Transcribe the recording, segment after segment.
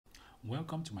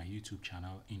Welcome to my YouTube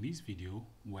channel. In this video,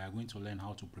 we are going to learn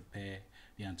how to prepare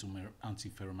the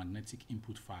antiferromagnetic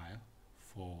input file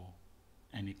for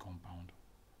any compound.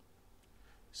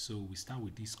 So we start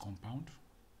with this compound.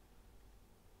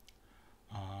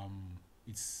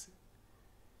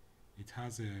 It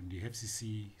has the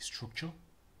FCC structure,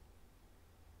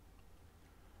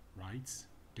 right?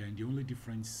 Then the only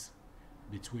difference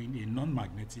between a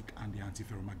non-magnetic and the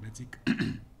antiferromagnetic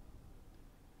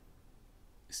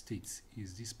states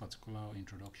is this particular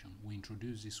introduction. We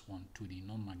introduce this one to the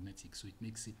non-magnetic, so it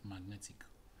makes it magnetic.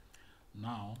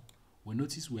 Now we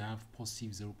notice we have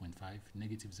positive 0.5,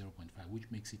 negative 0.5,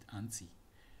 which makes it anti,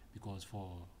 because for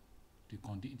the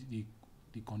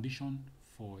condition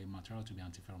for a material to be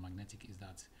antiferromagnetic is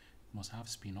that it must have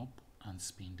spin up and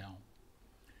spin down.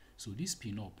 So this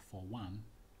spin up for one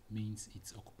means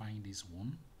it's occupying this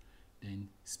one, then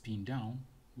spin down,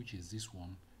 which is this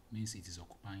one, means it is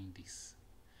occupying this.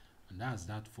 And that's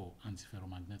that for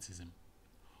antiferromagnetism.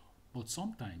 But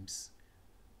sometimes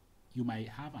you might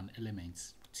have an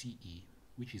element Te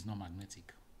which is not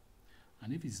magnetic,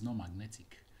 and if it's not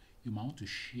magnetic, you might want to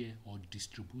share or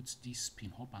distribute this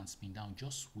spin up and spin down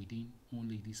just within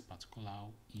only this particular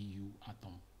EU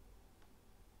atom,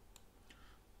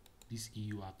 this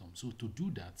EU atom. So to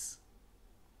do that,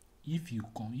 if you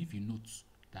note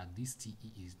that this Te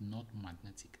is not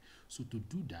magnetic, so to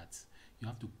do that you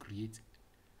have to create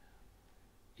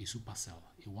a supercell,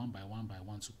 a 1 by 1 by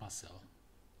 1 supercell,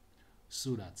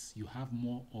 so that you have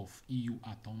more of EU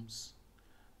atoms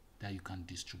that you can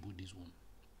distribute this one.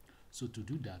 So to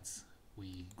do that,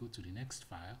 we go to the next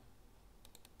file.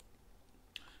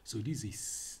 So this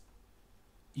is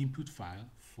input file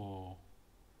for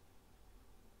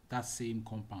that same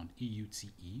compound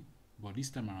EUTE, but this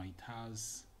time around it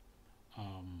has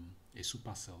a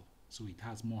supercell, so it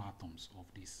has more atoms of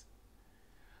this.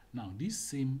 Now this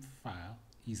same file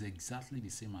is exactly the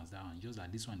same as that one, just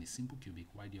that this one is simple cubic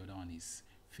while the other one is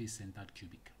face-centered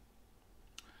cubic.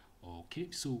 Okay,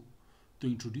 so to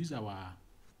introduce our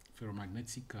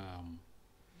ferromagnetic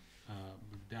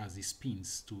there's the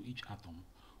spins to each atom,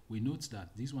 we note that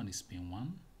this one is spin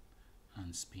 1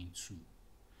 and spin 2,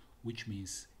 which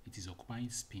means it is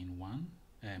occupying spin 1,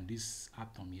 this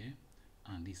atom here,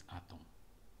 and this atom.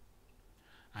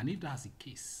 And if that's the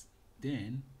case,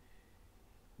 then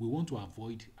we want to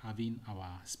avoid having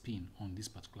our spin on this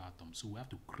particular atom, so we have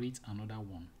to create another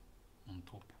one on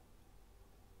top,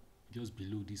 just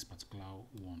below this particular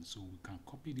one. So we can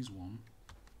copy this one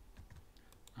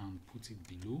and put it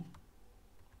below,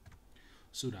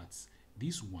 so that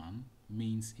this one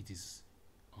means it is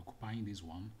occupying this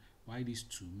one, while this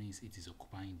 2 means it is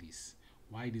occupying this,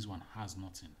 while this one has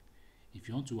nothing. If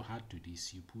you want to add to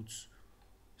this, you put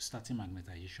starting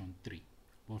magnetization 3,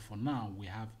 but for now we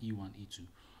have E1, E2.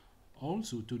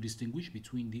 Also, to distinguish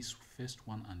between this first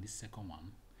one and this second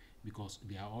one, because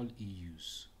they are all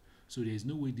EUs, so there is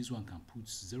no way this one can put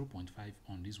 0.5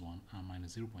 on this one and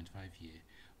minus 0.5 here,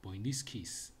 but in this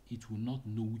case it will not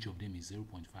know which of them is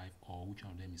 0.5 or which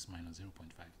of them is minus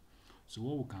 0.5. So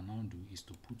what we can now do is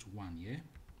to put 1 here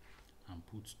and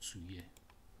put 2 here.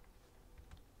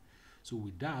 So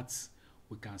with that,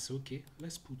 we can say, okay,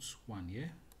 let's put 1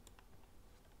 here,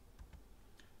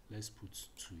 let's put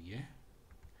 2 here,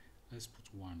 let's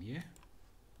put 1 here,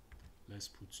 let's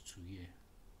put 2 here.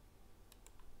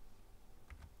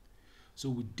 So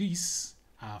with this,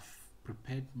 I've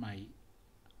prepared my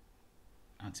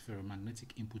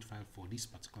antiferromagnetic input file for this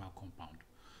particular compound,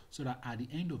 so that at the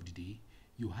end of the day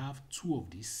you have 2 of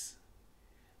this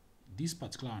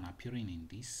particular one appearing in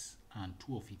this, and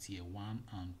 2 of it here, 1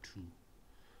 and 2.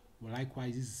 Well,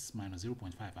 likewise, this is minus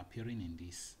 0.5 appearing in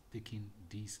this, taking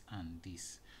this and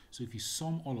this. So if you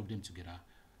sum all of them together,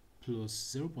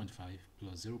 plus 0.5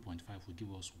 plus 0.5 will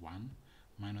give us 1,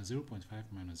 minus 0.5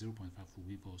 minus 0.5 will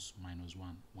give us minus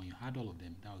 1. When you add all of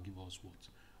them, that will give us what?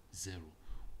 0,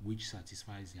 which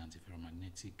satisfies the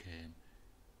antiferromagnetic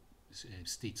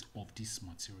state of this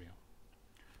material.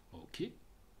 Okay,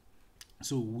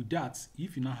 so with that,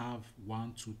 if you now have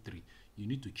 1, 2, 3, you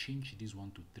need to change this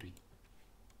 1 to 3,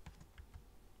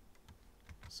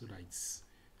 so that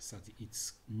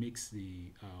it makes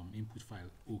the input file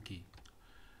okay.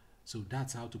 So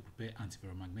that's how to prepare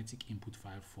antiferromagnetic input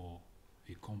file for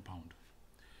a compound.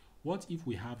 What if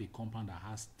we have a compound that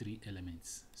has 3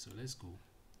 elements? So let's go.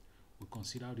 We'll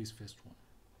consider this first one.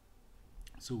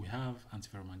 So we have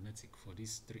antiferromagnetic for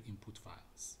these 3 input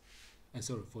files.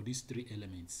 For these 3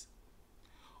 elements.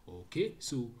 Okay,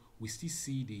 so we still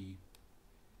see the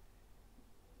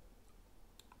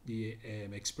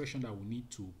expression that we need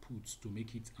to put to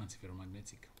make it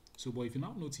antiferromagnetic. So, but if you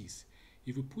now notice,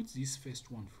 if you put this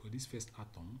first one for this first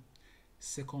atom,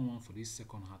 second one for this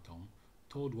second atom,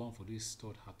 third one for this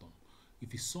third atom.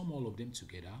 If you sum all of them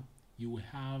together, you will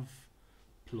have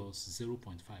plus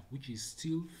 0.5, which is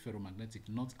still ferromagnetic,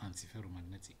 not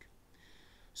antiferromagnetic.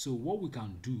 So what we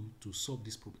can do to solve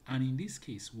this problem, and in this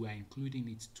case we are including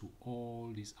it to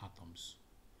all these atoms.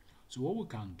 So what we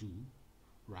can do,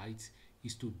 right,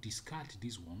 is to discard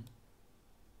this one,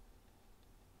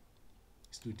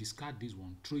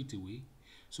 throw it away,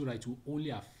 so that it will only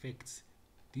affect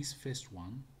this first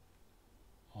one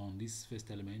on this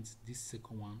first element, this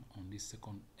second one on this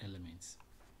second element,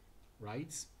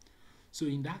 right? So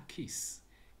in that case,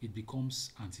 it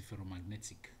becomes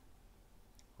antiferromagnetic,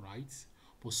 right?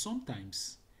 But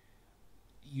sometimes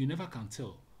you never can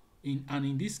tell.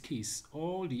 In this case,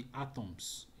 all the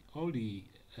atoms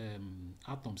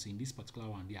in this particular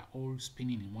one, they are all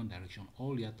spinning in one direction.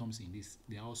 All the atoms in this,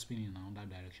 they are all spinning in another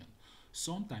direction.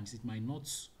 Sometimes it might not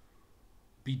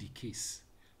be the case.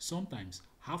 Sometimes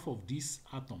half of these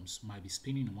atoms might be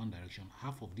spinning in one direction,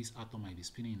 half of this atom might be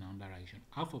spinning in another direction,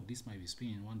 half of this might be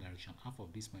spinning in one direction, half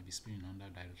of this might be spinning in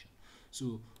another direction.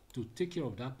 So to take care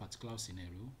of that particular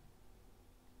scenario,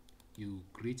 you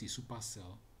create a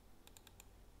supercell,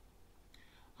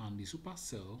 and the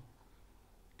supercell,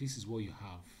 this is what you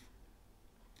have.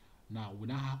 Now we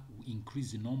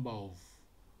increase the number of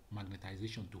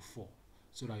magnetization to 4,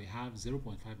 so that we have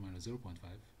 0.5 minus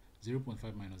 0.5,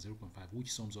 0.5 minus 0.5,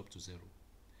 which sums up to 0.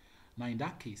 Now in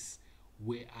that case,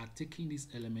 we are taking these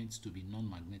elements to be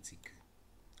non-magnetic,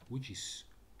 which is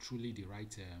truly the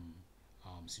right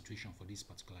situation for this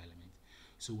particular element.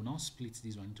 So we now split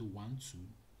this one into 1, 2,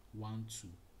 1, 2.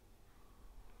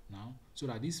 Now, so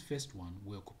that this first one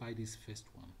will occupy this first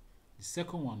one. The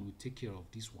second one will take care of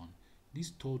this one. This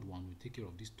third one will take care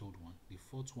of this third one. The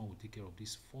fourth one will take care of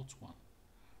this fourth one,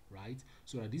 right?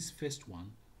 So that this first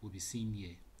one will be seen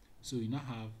here. So you now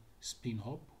have spin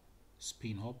up,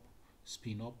 spin up,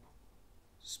 spin up,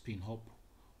 spin up,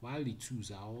 while the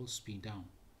twos are all spin down,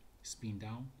 spin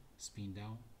down, spin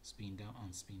down, spin down,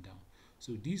 and spin down.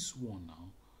 So this one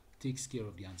now takes care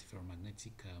of the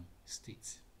antiferromagnetic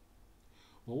state.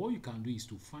 But what you can do is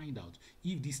to find out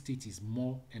if this state is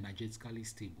more energetically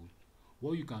stable.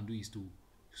 What you can do is to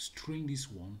strain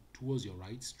this one towards your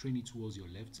right, strain it towards your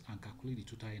left, and calculate the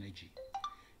total energy.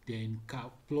 Then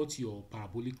plot your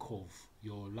parabolic curve,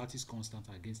 your lattice constant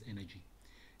against energy.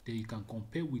 Then you can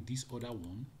compare with this other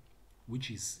one, which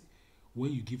is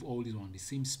when you give all these one the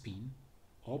same spin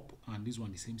up and this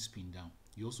one the same spin down.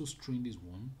 You also strain this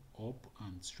one up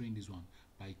and strain this one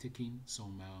by taking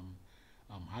some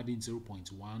adding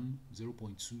 0.1,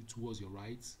 0.2 towards your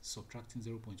right, subtracting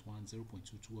 0.1,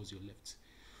 0.2 towards your left.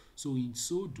 So in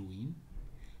so doing,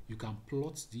 you can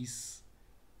plot this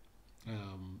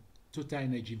total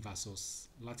energy versus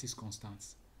lattice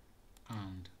constants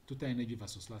and total energy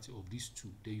versus lattice of these two.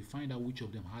 Then you find out which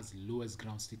of them has the lowest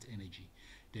ground state energy.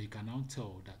 Then you can now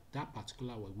tell that that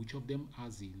particular one, which of them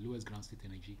has the lowest ground state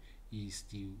energy, is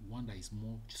the one that is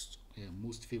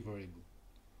most favorable.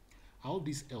 I hope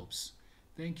this helps.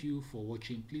 Thank you for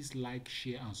watching. Please like,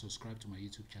 share, and subscribe to my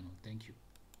YouTube channel. Thank you.